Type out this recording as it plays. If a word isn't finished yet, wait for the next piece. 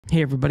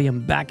Hey everybody,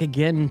 I'm back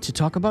again to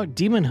talk about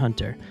Demon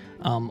Hunter.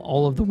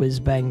 All of the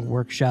Whizbang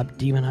Workshop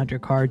Demon Hunter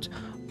cards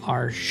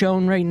are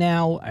shown right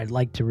now. I'd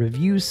like to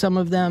review some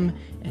of them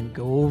and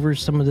go over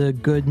some of the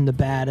good and the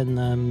bad and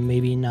the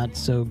maybe not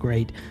so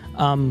great.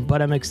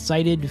 But I'm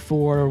excited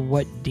for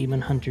what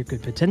Demon Hunter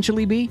could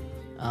potentially be.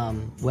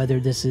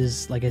 Whether this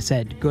is, like I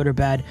said, good or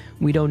bad,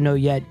 we don't know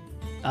yet.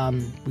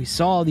 We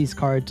saw all these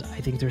cards. I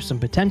think there's some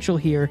potential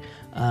here,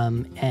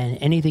 and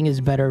anything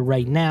is better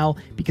right now,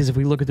 because if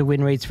we look at the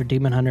win rates for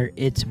Demon Hunter,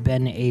 it's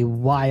been a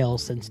while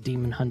since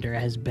Demon Hunter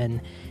has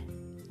been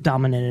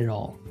dominant at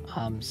all.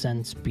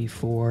 Since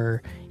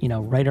before,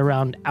 right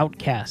around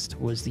Outcast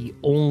was the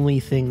only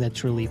thing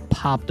that's really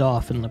popped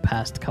off in the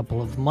past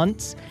couple of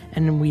months,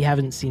 and we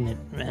haven't seen it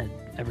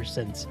ever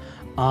since.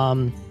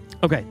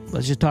 Okay,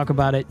 let's just talk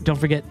about it. Don't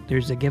forget,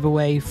 there's a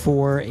giveaway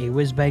for a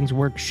Whizbang's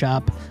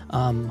Workshop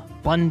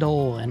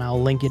bundle, and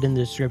I'll link it in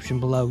the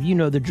description below. You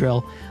know the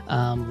drill.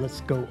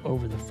 Let's go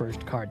over the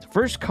first card. The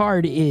first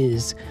card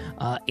is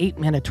 8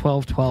 mana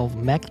 12/12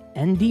 Mech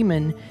and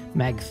Demon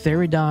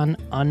Magtheridon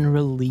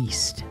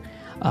Unreleased.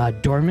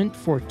 Dormant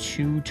for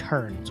 2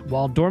 turns.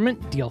 While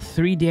dormant, deal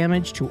 3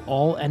 damage to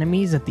all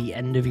enemies at the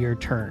end of your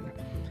turn.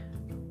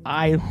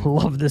 I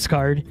love this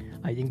card.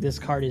 I think this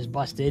card is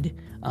busted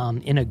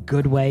in a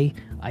good way.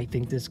 I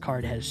think this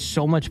card has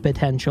so much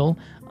potential,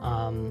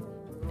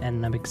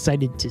 and I'm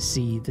excited to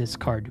see this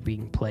card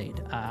being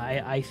played.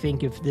 I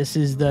think if this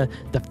is the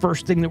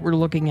first thing that we're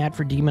looking at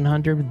for Demon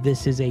Hunter,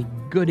 this is a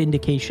good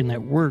indication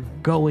that we're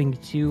going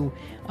to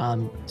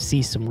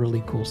see some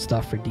really cool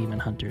stuff for Demon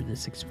Hunter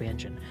this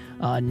expansion.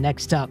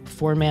 Next up,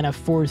 4 mana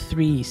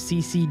 4/3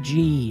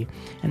 CCG,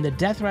 and the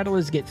death rattle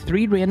is get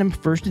 3 random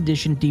first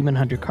edition Demon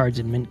Hunter cards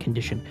in mint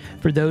condition.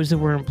 For those that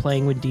weren't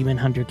playing when Demon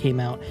Hunter came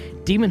out,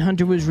 Demon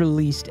Hunter was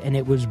released and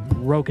it was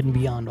broken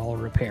beyond all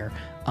repair.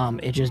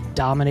 It just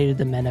dominated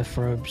the meta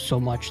for so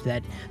much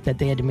that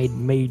they had to make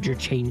major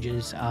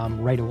changes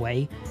right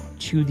away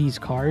to these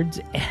cards,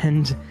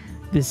 and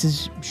this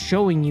is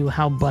showing you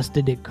how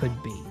busted it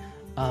could be.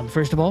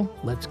 First of all,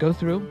 let's go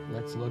through.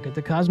 Let's look at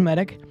the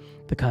cosmetic.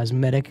 The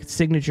cosmetic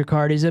signature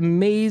card is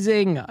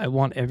amazing. I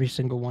want every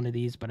single one of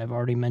these, but I've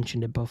already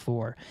mentioned it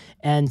before.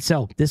 And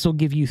so this will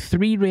give you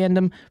 3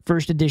 random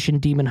first edition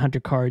Demon Hunter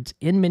cards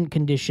in mint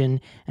condition.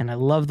 And I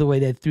love the way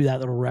they threw that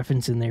little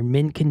reference in there,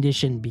 mint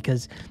condition,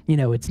 because,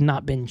 it's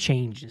not been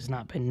changed. It's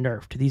not been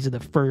nerfed. These are the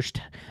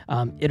first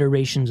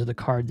iterations of the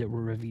card that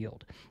were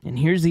revealed. And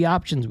here's the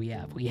options we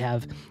have. We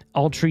have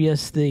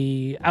Altreus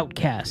the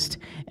Outcast,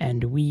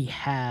 and we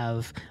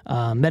have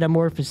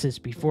Metamorphosis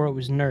before it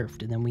was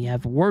nerfed, and then we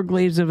have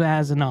Warglaves of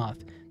Azzinoth.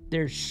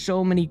 There's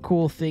so many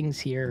cool things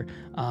here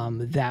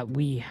that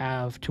we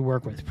have to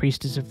work with.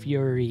 Priestess of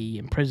Fury,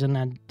 Imprison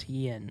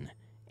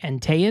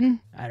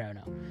Antean, I don't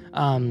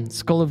know.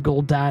 Skull of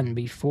Gul'dan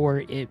before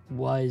it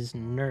was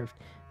nerfed.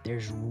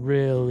 There's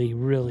really,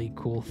 really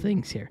cool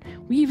things here.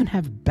 We even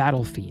have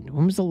Battle Fiend.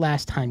 When was the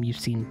last time you've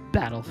seen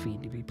Battle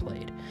Fiend to be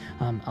played?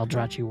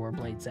 Eldrachi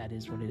Warblades, that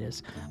is what it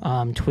is.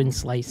 Twin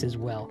Slice as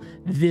well.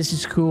 This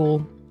is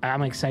cool.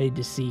 I'm excited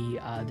to see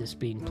this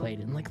being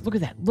played. And look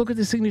at that. Look at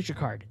the signature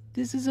card.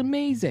 This is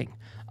amazing.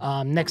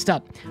 Next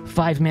up,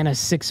 5 mana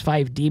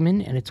 6/5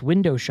 Demon, and it's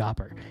Window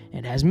Shopper.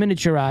 It has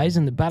miniature eyes,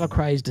 and the battle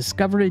cry is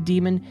discover a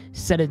demon,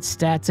 set its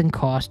stats and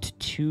cost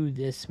to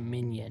this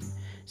minion.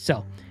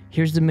 So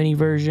here's the mini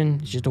version.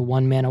 It's just a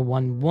 1 mana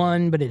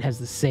 1/1, but it has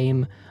the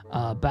same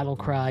battle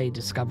cry,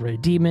 discover a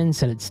demon,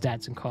 set its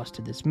stats and cost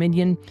to this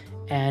minion.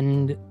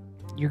 And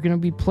you're going to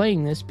be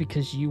playing this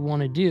because you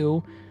want to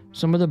do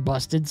some of the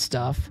busted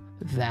stuff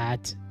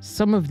that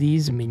some of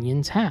these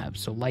minions have.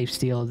 So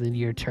lifesteal at the end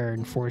of your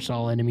turn, force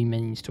all enemy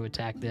minions to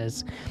attack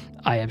this.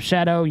 Eye of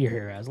Shadow, your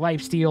hero has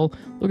lifesteal.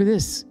 Look at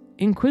this,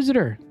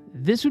 Inquisitor.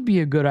 This would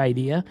be a good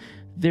idea.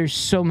 There's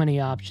so many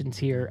options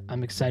here.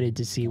 I'm excited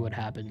to see what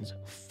happens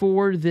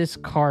for this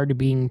card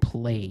being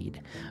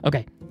played.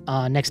 Okay,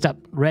 next up,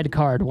 red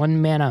card,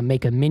 1 mana,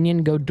 make a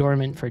minion go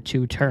dormant for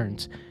 2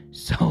 turns.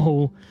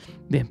 So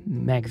the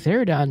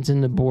Magtheridon's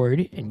in the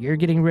board, and you're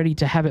getting ready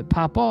to have it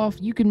pop off.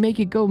 You can make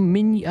it go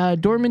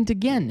dormant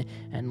again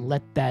and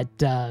let that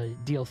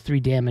deal 3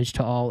 damage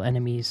to all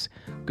enemies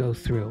go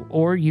through.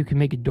 Or you can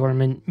make a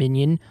dormant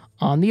minion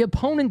on the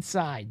opponent's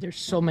side. There's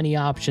so many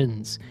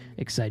options.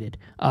 Excited.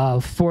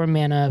 4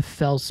 mana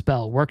Fell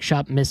Spell,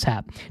 Workshop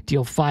Mishap.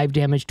 Deal 5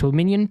 damage to a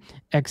minion.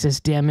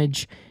 Excess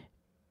damages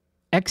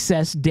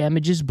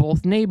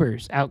both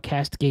neighbors.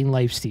 Outcast gain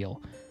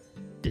lifesteal.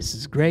 This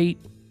is great.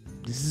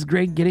 This is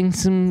great. Getting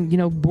some,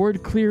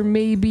 board clear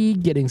maybe.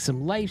 Getting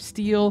some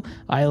lifesteal.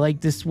 I like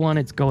this one.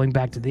 It's going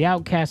back to the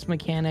Outcast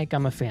mechanic.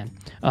 I'm a fan.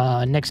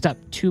 Next up,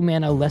 2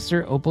 mana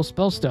Lesser Opal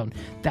Spellstone.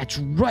 That's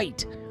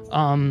right.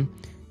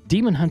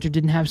 Demon Hunter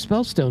didn't have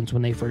Spellstones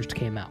when they first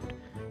came out.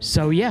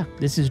 So yeah,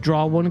 this is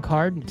draw 1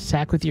 card,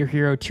 attack with your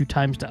hero 2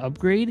 times to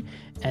upgrade,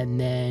 and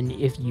then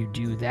if you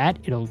do that,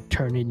 it'll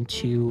turn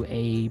into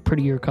a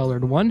prettier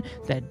colored one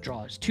that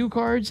draws 2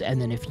 cards,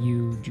 and then if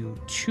you do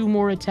 2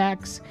 more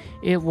attacks,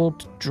 it will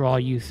draw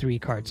you 3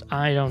 cards.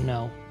 I don't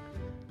know.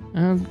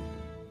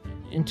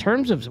 in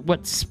terms of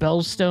what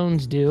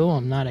spellstones do,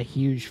 I'm not a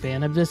huge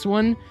fan of this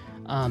one.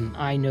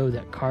 I know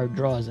that card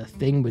draw is a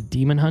thing with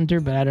Demon Hunter,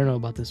 but I don't know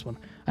about this one.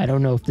 I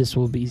don't know if this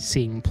will be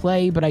seeing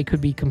play, but I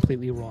could be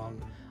completely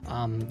wrong.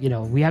 You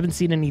know, we haven't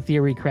seen any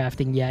theory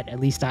crafting yet. At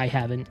least I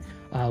haven't.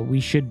 We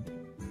should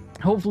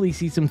hopefully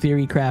see some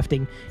theory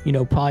crafting, you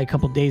know, probably a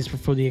couple days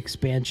before the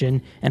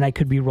expansion, and I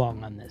could be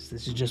wrong on this.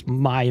 This is just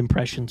my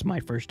impressions, my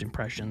first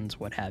impressions,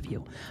 what have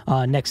you.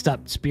 Next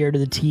up, Spirit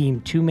of the Team,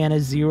 2 mana,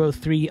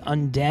 0/3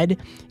 undead.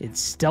 It's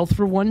stealth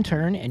for 1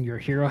 turn, and your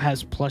hero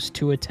has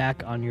 +2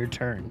 attack on your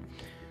turn.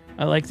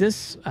 I like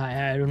this.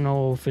 I don't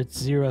know if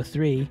it's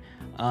 0/3,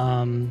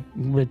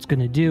 what it's going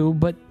to do,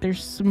 but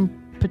there's some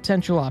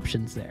potential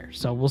options there,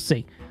 so we'll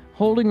see.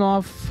 Holding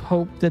off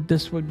hope that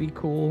this would be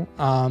cool.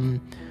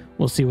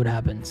 We'll see what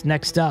happens.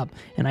 Next up,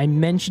 and I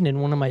mentioned in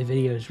one of my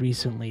videos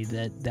recently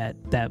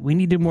that we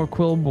needed more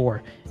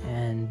Quillbore,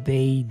 and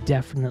they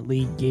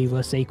definitely gave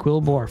us a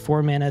Quillbore.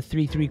 4 mana,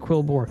 3/3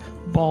 Quillbore,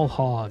 Ball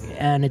Hog,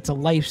 and it's a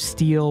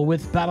lifesteal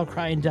with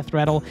Battlecry and Death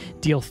Rattle.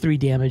 Deal 3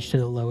 damage to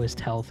the lowest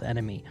health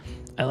enemy.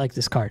 I like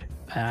this card.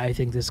 I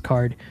think this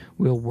card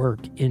will work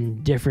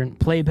in different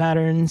play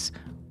patterns.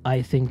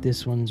 I think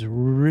this one's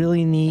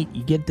really neat.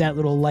 You get that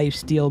little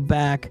lifesteal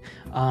back,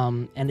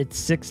 and it's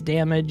 6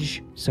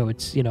 damage. So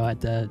it's, you know,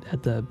 at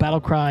the battle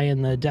cry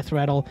and the death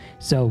rattle.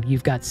 So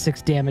you've got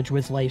 6 damage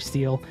with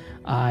lifesteal.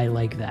 I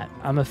like that.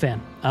 I'm a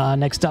fan.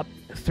 Next up,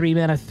 3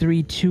 mana,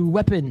 3/2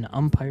 weapon,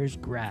 Umpire's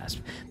Grasp.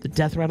 The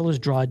death rattle is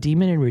draw a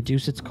demon and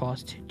reduce its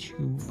cost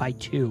by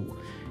 2.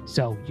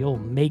 So you'll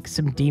make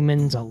some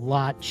demons a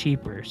lot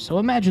cheaper. So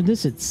imagine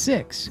this at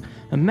 6.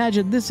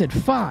 Imagine this at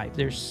 5.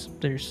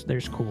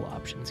 There's cool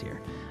options here.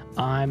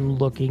 I'm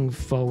looking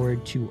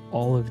forward to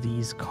all of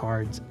these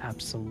cards,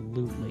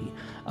 absolutely.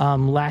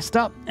 Last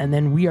up, and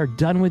then we are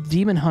done with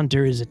Demon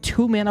Hunter, is a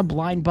 2 mana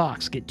blind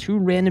box. Get 2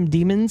 random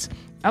demons,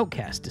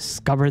 outcast,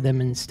 discover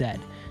them instead.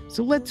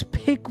 So let's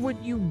pick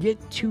what you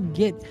get to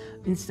get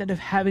instead of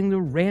having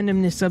the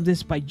randomness of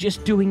this by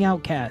just doing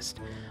outcast.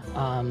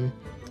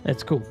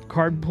 That's cool.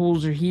 Card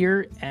pools are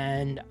here,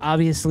 and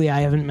obviously I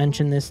haven't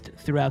mentioned this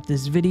throughout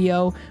this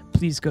video.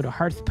 Please go to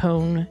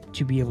Hearthstone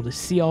to be able to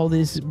see all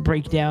these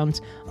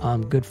breakdowns.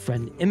 Good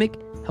friend Imic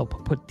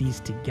helped put these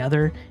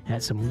together.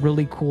 Had some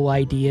really cool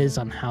ideas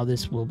on how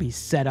this will be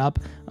set up.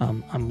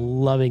 I'm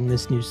loving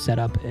this new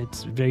setup.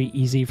 It's very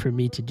easy for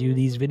me to do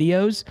these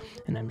videos,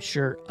 and I'm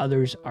sure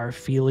others are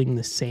feeling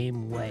the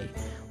same way.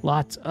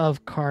 Lots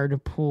of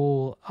card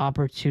pool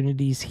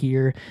opportunities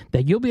here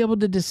that you'll be able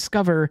to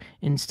discover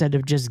instead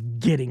of just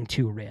getting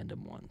 2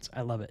 random ones.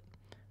 I love it.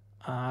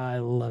 I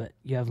love it.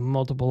 You have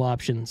multiple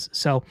options.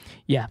 So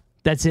yeah,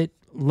 that's it.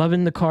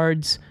 Loving the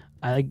cards.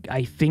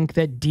 I think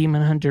that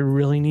Demon Hunter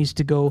really needs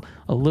to go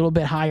a little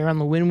bit higher on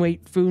the win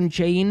weight food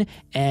chain,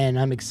 and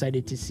I'm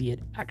excited to see it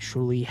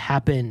actually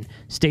happen.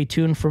 Stay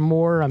tuned for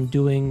more. I'm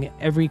doing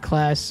every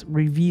class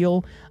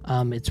reveal.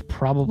 It's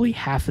probably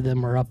half of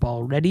them are up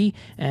already,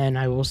 and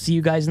I will see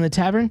you guys in the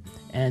tavern,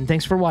 and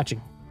thanks for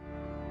watching.